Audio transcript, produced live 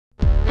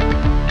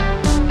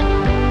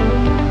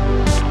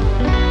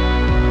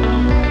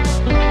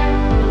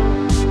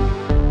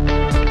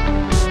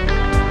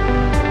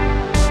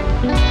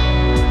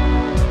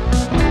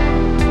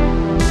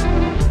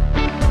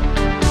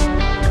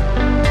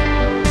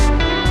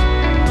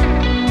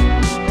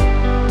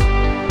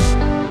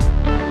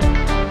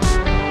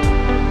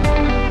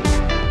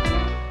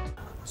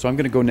So I'm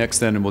going to go next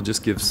then, and we'll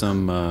just give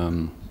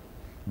some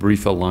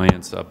brief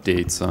Alliance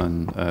updates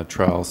on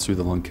trials through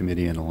the Lung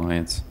Committee and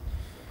Alliance.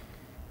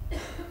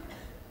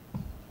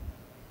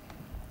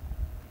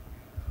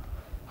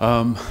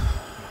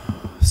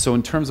 So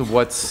in terms of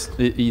what's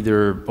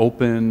either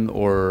open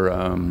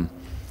or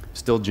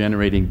still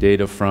generating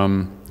data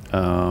from,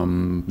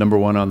 number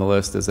one on the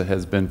list, as it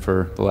has been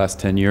for the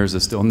last 10 years,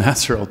 is still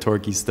Nasser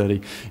Al-Torki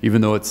study.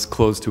 Even though it's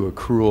close to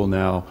accrual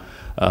now,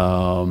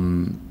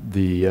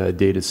 the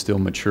data is still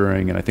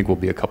maturing, and I think we'll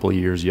be a couple of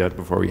years yet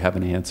before we have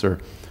an answer.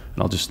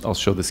 And I'll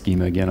show the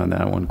schema again on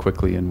that one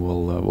quickly, and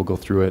we'll go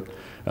through it.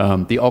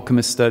 The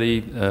Alchemist study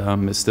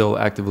is still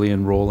actively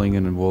enrolling,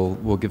 and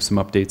we'll give some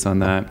updates on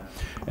that.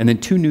 And then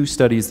two new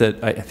studies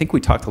that I think we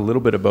talked a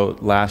little bit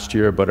about last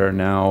year, but are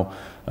now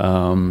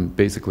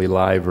basically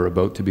live or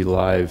about to be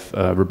live.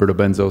 Roberto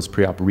Benzo's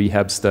pre-op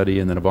rehab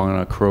study, and then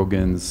Ivana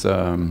Krogan's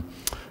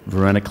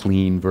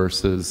varenicline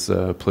versus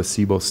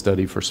placebo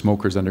study for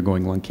smokers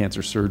undergoing lung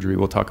cancer surgery.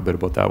 We'll talk a bit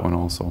about that one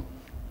also.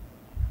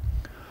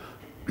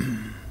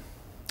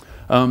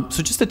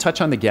 So just to touch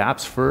on the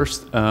gaps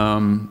first,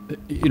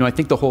 I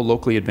think the whole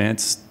locally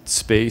advanced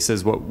space,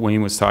 as what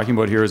Wayne was talking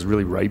about here, is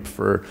really ripe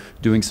for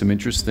doing some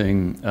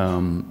interesting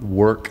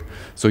work.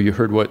 So you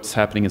heard what's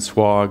happening in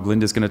SWOG.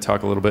 Linda's going to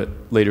talk a little bit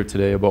later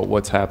today about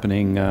what's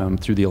happening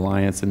through the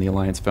Alliance and the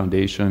Alliance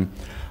Foundation.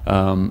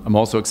 I'm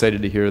also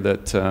excited to hear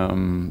that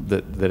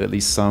that at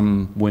least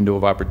some window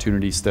of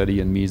opportunity study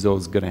in meso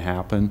is going to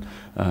happen,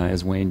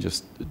 as Wayne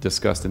just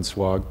discussed in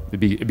SWOG.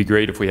 It'd be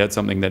great if we had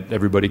something that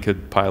everybody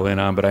could pile in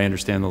on, but I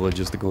understand the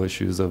logistical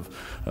issues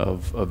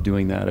of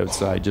doing that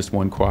outside just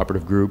one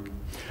cooperative group.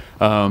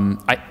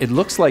 It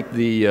looks like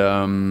the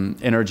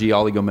NRG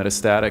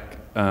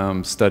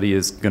oligometastatic study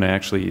is going to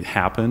actually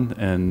happen,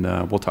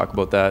 and we'll talk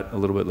about that a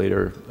little bit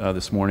later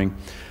this morning.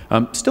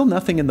 Still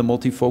nothing in the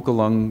multifocal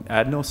lung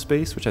adeno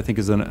space, which I think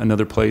is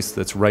another place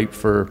that's ripe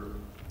for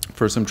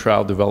some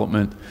trial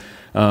development.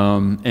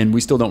 And we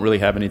still don't really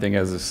have anything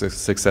as a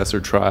successor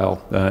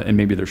trial, and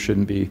maybe there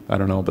shouldn't be, I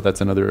don't know, but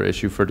that's another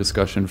issue for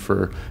discussion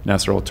for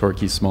Nasser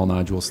Al-Torki's small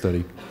nodule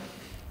study.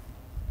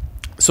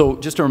 So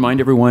just to remind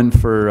everyone,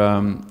 for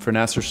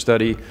Nasser's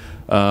study,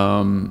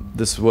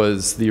 this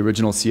was the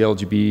original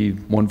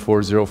CLGB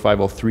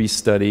 140503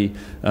 study,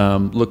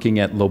 looking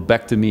at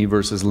lobectomy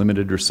versus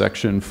limited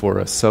resection for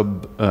a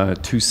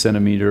sub 2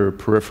 centimeter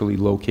peripherally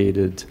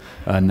located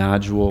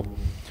nodule.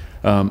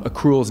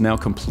 Accrual is now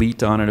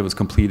complete on it. It was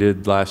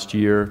completed last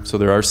year. So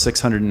there are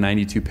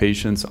 692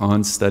 patients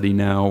on study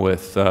now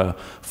with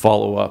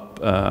follow-up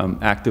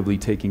actively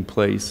taking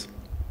place.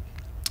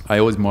 I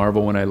always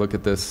marvel when I look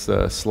at this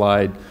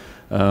slide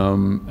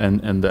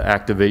and the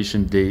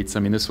activation dates.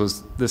 I mean,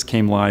 this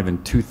came live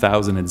in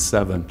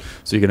 2007,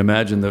 so you can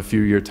imagine the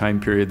few-year time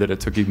period that it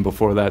took even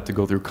before that to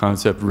go through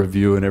concept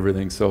review and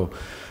everything. So,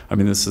 I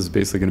mean, this is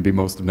basically going to be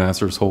most of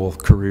Nasser's whole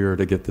career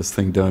to get this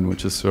thing done,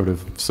 which is sort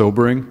of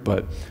sobering,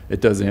 but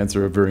it does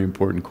answer a very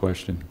important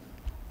question.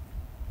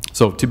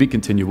 So to be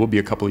continued, we'll be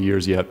a couple of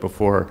years yet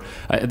before.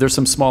 There's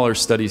some smaller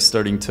studies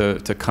starting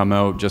to come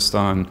out just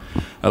on,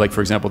 like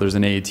for example, there's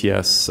an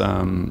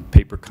AATS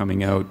paper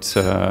coming out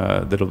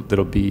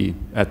that'll be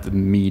at the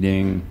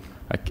meeting.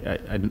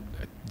 I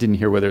didn't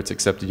hear whether it's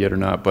accepted yet or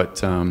not,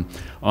 but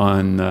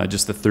on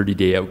just the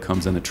 30-day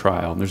outcomes in the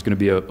trial. And there's going to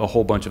be a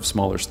whole bunch of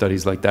smaller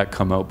studies like that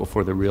come out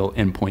before the real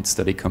endpoint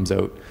study comes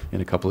out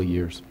in a couple of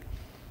years.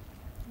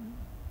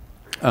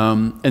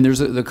 And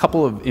there's a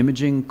couple of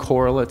imaging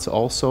correlates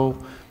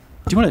also.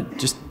 Do you want to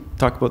just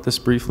talk about this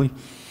briefly?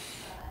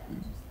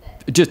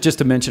 Just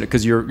to mention it,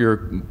 because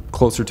you're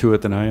closer to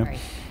it than I am.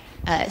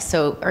 Right.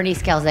 So Ernie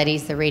Scalzetti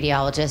is the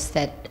radiologist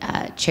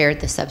that chaired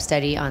the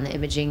sub-study on the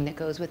imaging that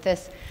goes with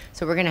this.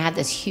 So we're going to have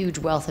this huge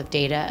wealth of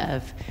data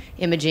of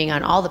imaging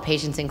on all the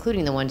patients,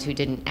 including the ones who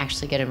didn't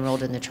actually get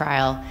enrolled in the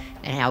trial,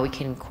 and how we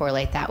can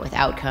correlate that with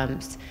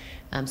outcomes.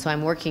 So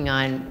I'm working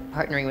on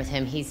partnering with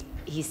him.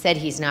 He said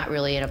he's not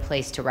really in a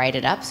place to write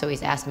it up, so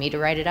he's asked me to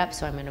write it up,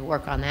 so I'm going to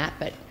work on that.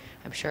 But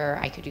I'm sure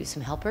I could use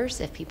some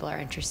helpers if people are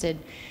interested.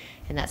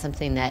 And that's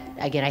something that,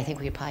 again, I think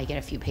we could probably get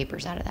a few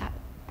papers out of that.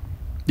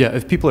 Yeah,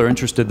 if people are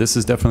interested, this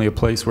is definitely a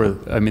place where,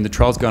 I mean, the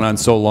trial's gone on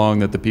so long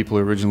that the people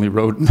who originally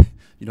wrote,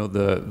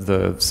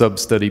 the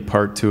sub-study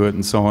part to it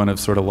and so on have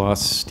sort of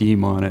lost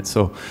steam on it.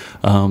 So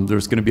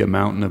there's going to be a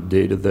mountain of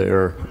data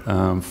there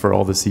for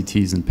all the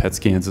CTs and PET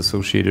scans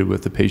associated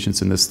with the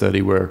patients in this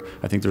study, where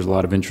I think there's a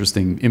lot of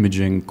interesting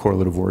imaging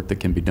correlative work that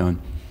can be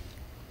done.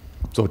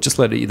 So just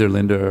let either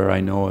Linda or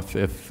I know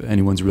if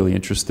anyone's really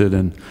interested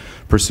in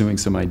pursuing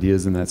some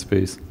ideas in that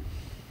space.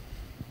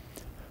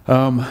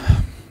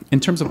 In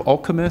terms of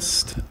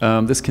Alchemist,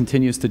 this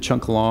continues to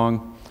chunk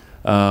along.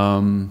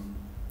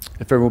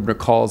 If everyone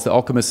recalls, the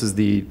Alchemist is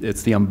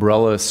the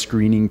umbrella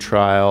screening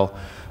trial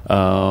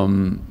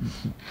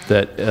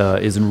that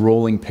is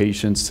enrolling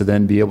patients to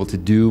then be able to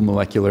do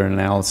molecular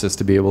analysis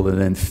to be able to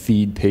then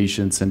feed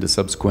patients into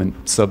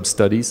subsequent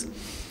sub-studies.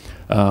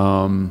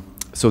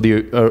 So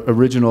the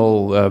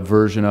original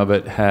version of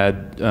it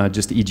had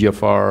just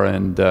EGFR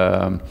and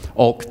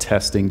ALK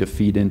testing to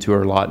feed into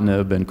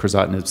erlotinib and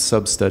crizotinib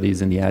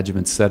sub-studies in the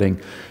adjuvant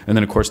setting. And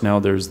then, of course, now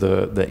there's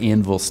the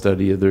ANVIL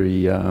study of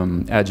the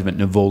adjuvant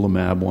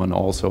nivolumab one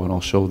also, and I'll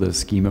show the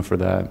schema for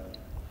that.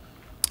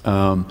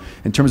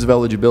 In terms of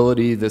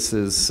eligibility, this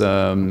is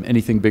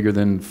anything bigger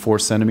than 4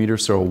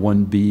 centimeters, so a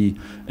 1B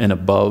and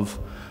above.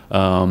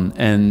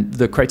 And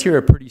the criteria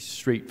are pretty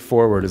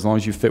straightforward. As long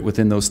as you fit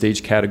within those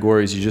stage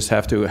categories, you just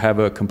have to have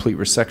a complete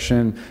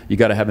resection. You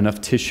got to have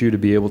enough tissue to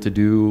be able to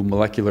do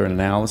molecular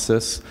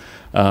analysis.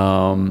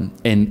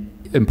 And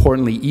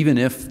importantly, even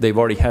if they've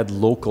already had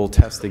local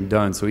testing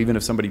done, so even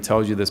if somebody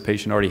tells you this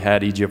patient already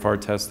had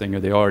EGFR testing or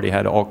they already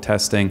had ALK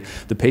testing,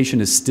 the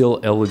patient is still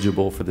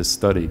eligible for this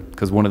study,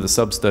 because one of the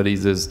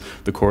sub-studies is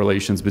the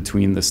correlations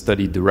between the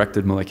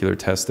study-directed molecular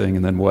testing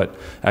and then what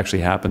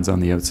actually happens on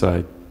the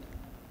outside.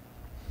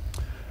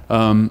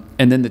 And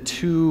then the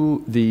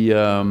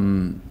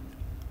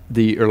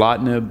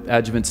erlotinib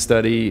adjuvant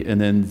study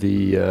and then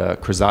the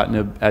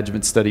crizotinib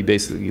adjuvant study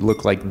basically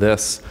look like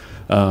this.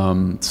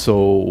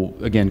 So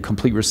again,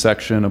 complete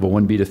resection of a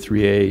 1B to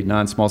 3A,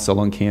 non-small cell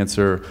lung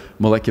cancer,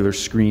 molecular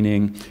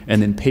screening,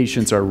 and then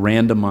patients are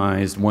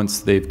randomized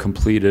once they've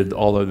completed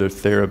all of their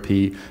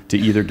therapy to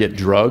either get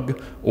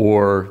drug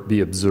or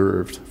be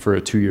observed for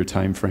a 2-year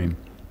time frame.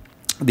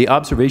 The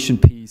observation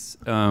piece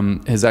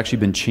has actually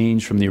been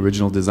changed from the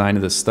original design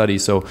of the study.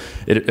 So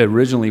it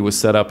originally was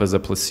set up as a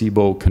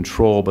placebo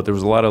control, but there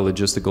was a lot of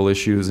logistical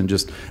issues and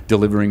just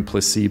delivering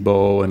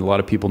placebo and a lot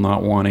of people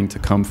not wanting to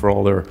come for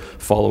all their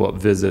follow-up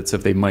visits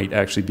if they might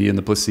actually be in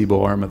the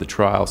placebo arm of the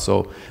trial.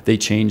 So they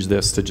changed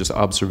this to just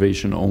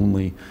observation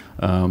only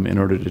in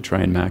order to try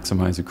and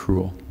maximize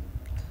accrual.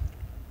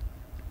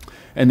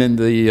 And then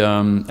the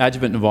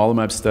adjuvant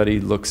nivolumab study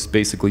looks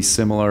basically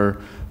similar.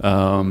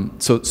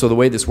 So the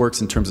way this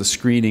works in terms of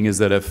screening is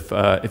that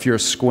if you're a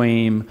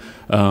squame,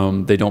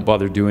 they don't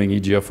bother doing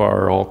EGFR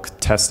or ALK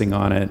testing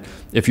on it.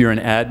 If you're an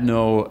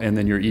adeno and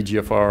then you're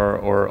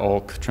EGFR or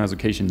ALK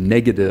translocation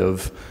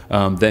negative,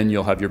 then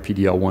you'll have your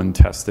PD-L1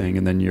 testing,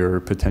 and then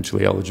you're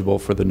potentially eligible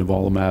for the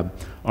nivolumab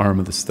arm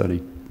of the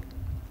study.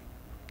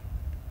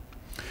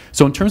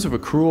 So in terms of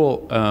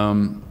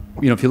accrual,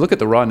 you know, if you look at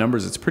the raw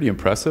numbers, it's pretty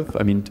impressive.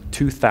 I mean,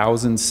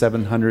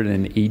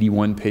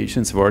 2,781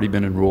 patients have already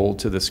been enrolled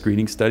to the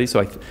screening study.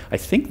 So I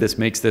think this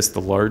makes this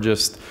the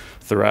largest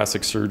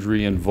thoracic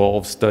surgery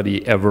involved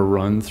study ever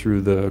run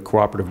through the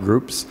cooperative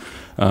groups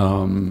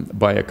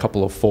by a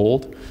couple of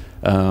fold.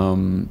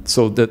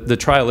 So the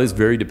trial is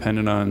very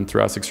dependent on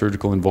thoracic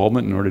surgical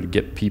involvement in order to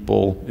get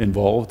people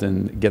involved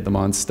and get them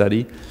on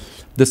study.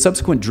 The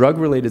subsequent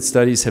drug-related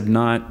studies have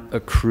not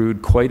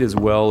accrued quite as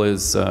well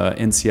as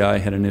NCI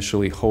had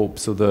initially hoped.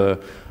 So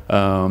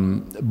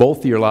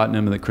both the erlotinib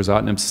and the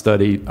crizotinib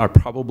study are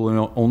probably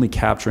only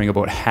capturing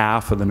about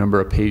half of the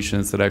number of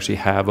patients that actually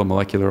have a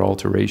molecular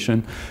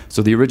alteration.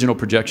 So the original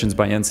projections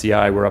by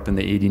NCI were up in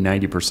the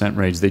 80–90%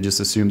 range. They just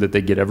assumed that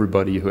they get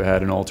everybody who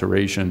had an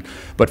alteration.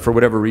 But for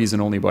whatever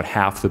reason, only about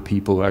half the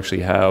people who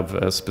actually have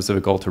a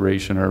specific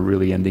alteration are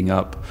really ending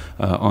up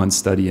on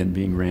study and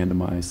being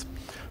randomized.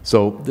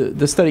 So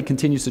the study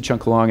continues to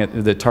chunk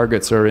along. The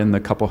targets are in the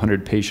couple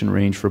hundred patient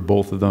range for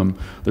both of them.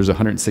 There's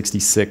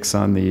 166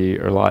 on the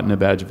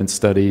erlotinib adjuvant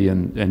study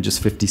and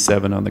just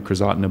 57 on the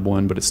crizotinib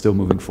one, but it's still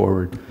moving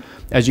forward.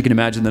 As you can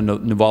imagine, the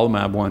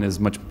nivolumab one is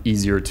much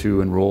easier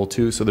to enroll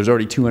to. So there's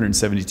already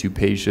 272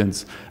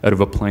 patients out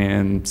of a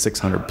planned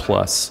 600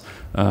 plus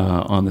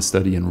on the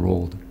study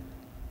enrolled.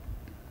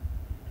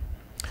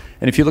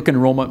 And if you look at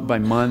enrollment by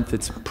month,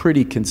 it's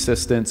pretty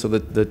consistent. So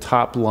the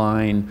top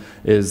line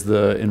is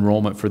the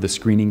enrollment for the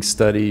screening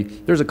study.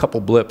 There's a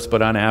couple blips,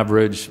 but on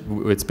average,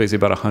 it's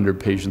basically about 100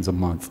 patients a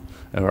month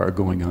are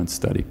going on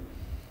study.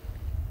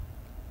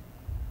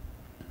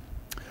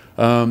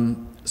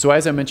 So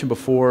as I mentioned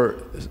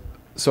before,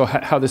 so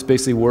how this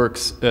basically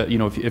works, you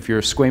know, if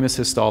you're squamous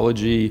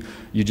histology,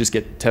 you just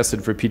get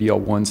tested for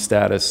PD-L1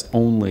 status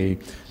only.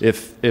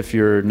 If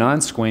you're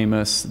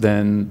non-squamous,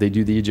 then they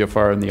do the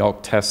EGFR and the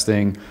ALK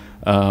testing.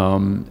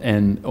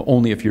 And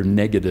only if you're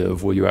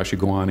negative will you actually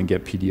go on and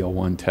get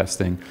PD-L1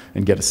 testing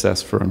and get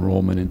assessed for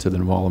enrollment into the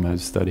nivolumab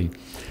study.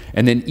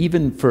 And then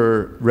even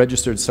for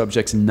registered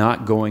subjects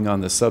not going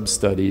on the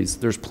sub-studies,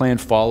 there's planned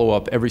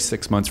follow-up every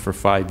 6 months for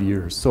 5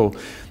 years. So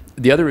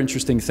the other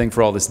interesting thing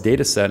for all this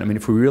data set, I mean,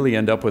 if we really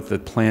end up with the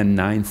planned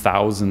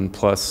 9,000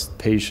 plus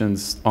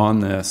patients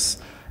on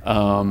this,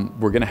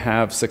 we're going to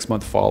have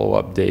 6-month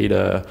follow-up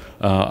data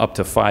up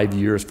to 5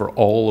 years for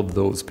all of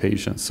those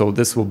patients. So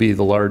this will be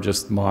the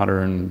largest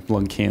modern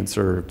lung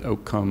cancer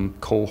outcome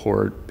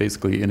cohort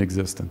basically in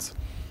existence.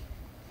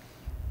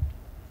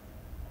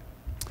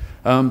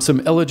 Some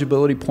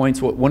eligibility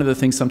points. One of the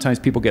things sometimes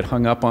people get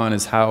hung up on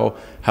is how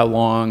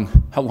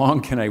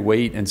long can I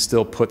wait and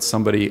still put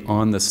somebody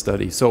on the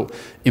study. So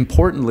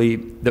importantly,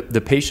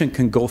 the patient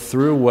can go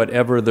through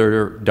whatever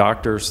their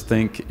doctors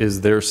think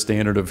is their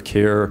standard of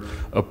care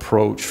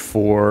approach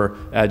for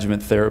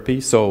adjuvant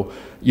therapy. So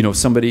you know,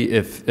 somebody,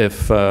 if the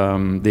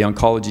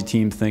oncology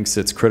team thinks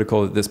it's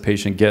critical that this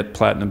patient get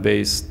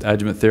platinum-based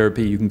adjuvant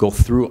therapy, you can go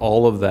through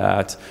all of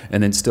that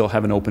and then still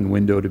have an open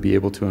window to be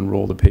able to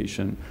enroll the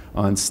patient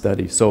on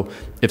study. So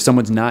if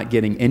someone's not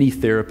getting any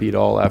therapy at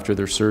all after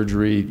their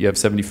surgery, you have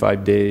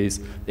 75 days.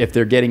 If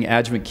they're getting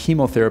adjuvant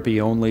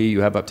chemotherapy only, you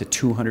have up to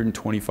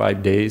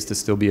 225 days to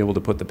still be able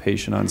to put the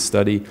patient on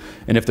study.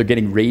 And if they're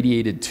getting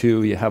radiated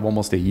too, you have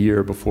almost a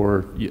year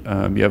before you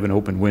have an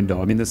open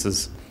window. I mean, this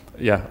is,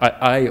 yeah,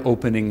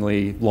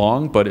 eye-openingly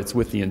long, but it's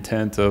with the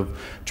intent of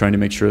trying to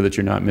make sure that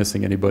you're not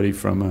missing anybody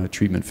from a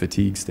treatment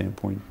fatigue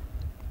standpoint.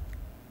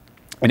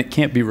 And it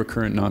can't be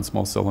recurrent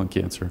non-small cell lung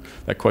cancer.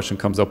 That question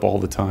comes up all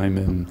the time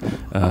in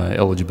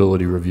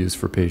eligibility reviews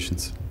for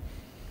patients.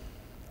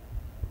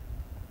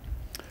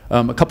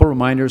 A couple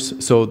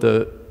reminders. So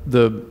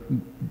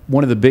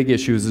one of the big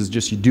issues is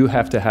just you do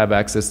have to have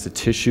access to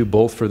tissue,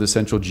 both for the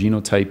central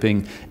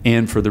genotyping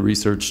and for the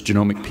research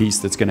genomic piece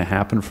that's going to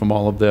happen from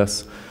all of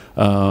this.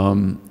 There's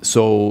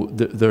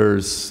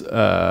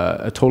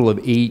a total of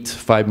 8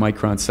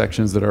 5-micron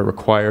sections that are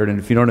required, and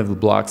if you don't have the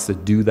blocks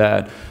that do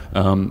that,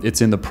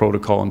 it's in the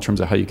protocol in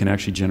terms of how you can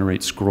actually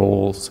generate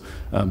scrolls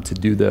to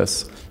do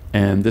this.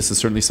 And this is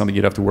certainly something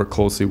you'd have to work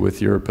closely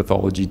with your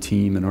pathology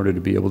team in order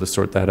to be able to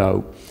sort that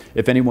out.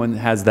 If anyone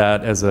has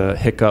that as a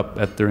hiccup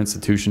at their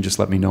institution, just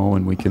let me know,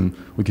 and we can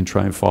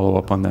try and follow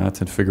up on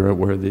that and figure out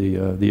where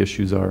the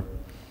issues are.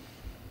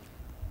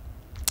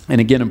 And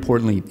again,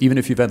 importantly, even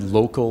if you've had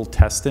local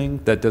testing,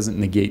 that doesn't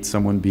negate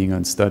someone being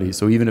on study.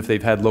 So even if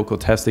they've had local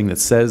testing that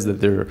says that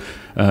they're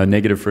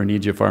negative for an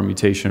EGFR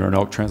mutation or an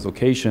ALK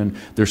translocation,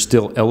 they're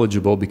still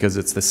eligible because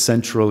it's the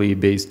centrally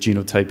based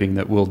genotyping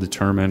that will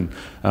determine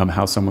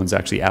how someone's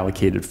actually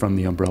allocated from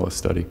the umbrella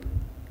study.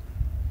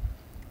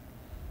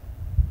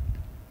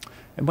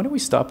 And why don't we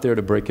stop there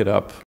to break it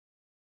up?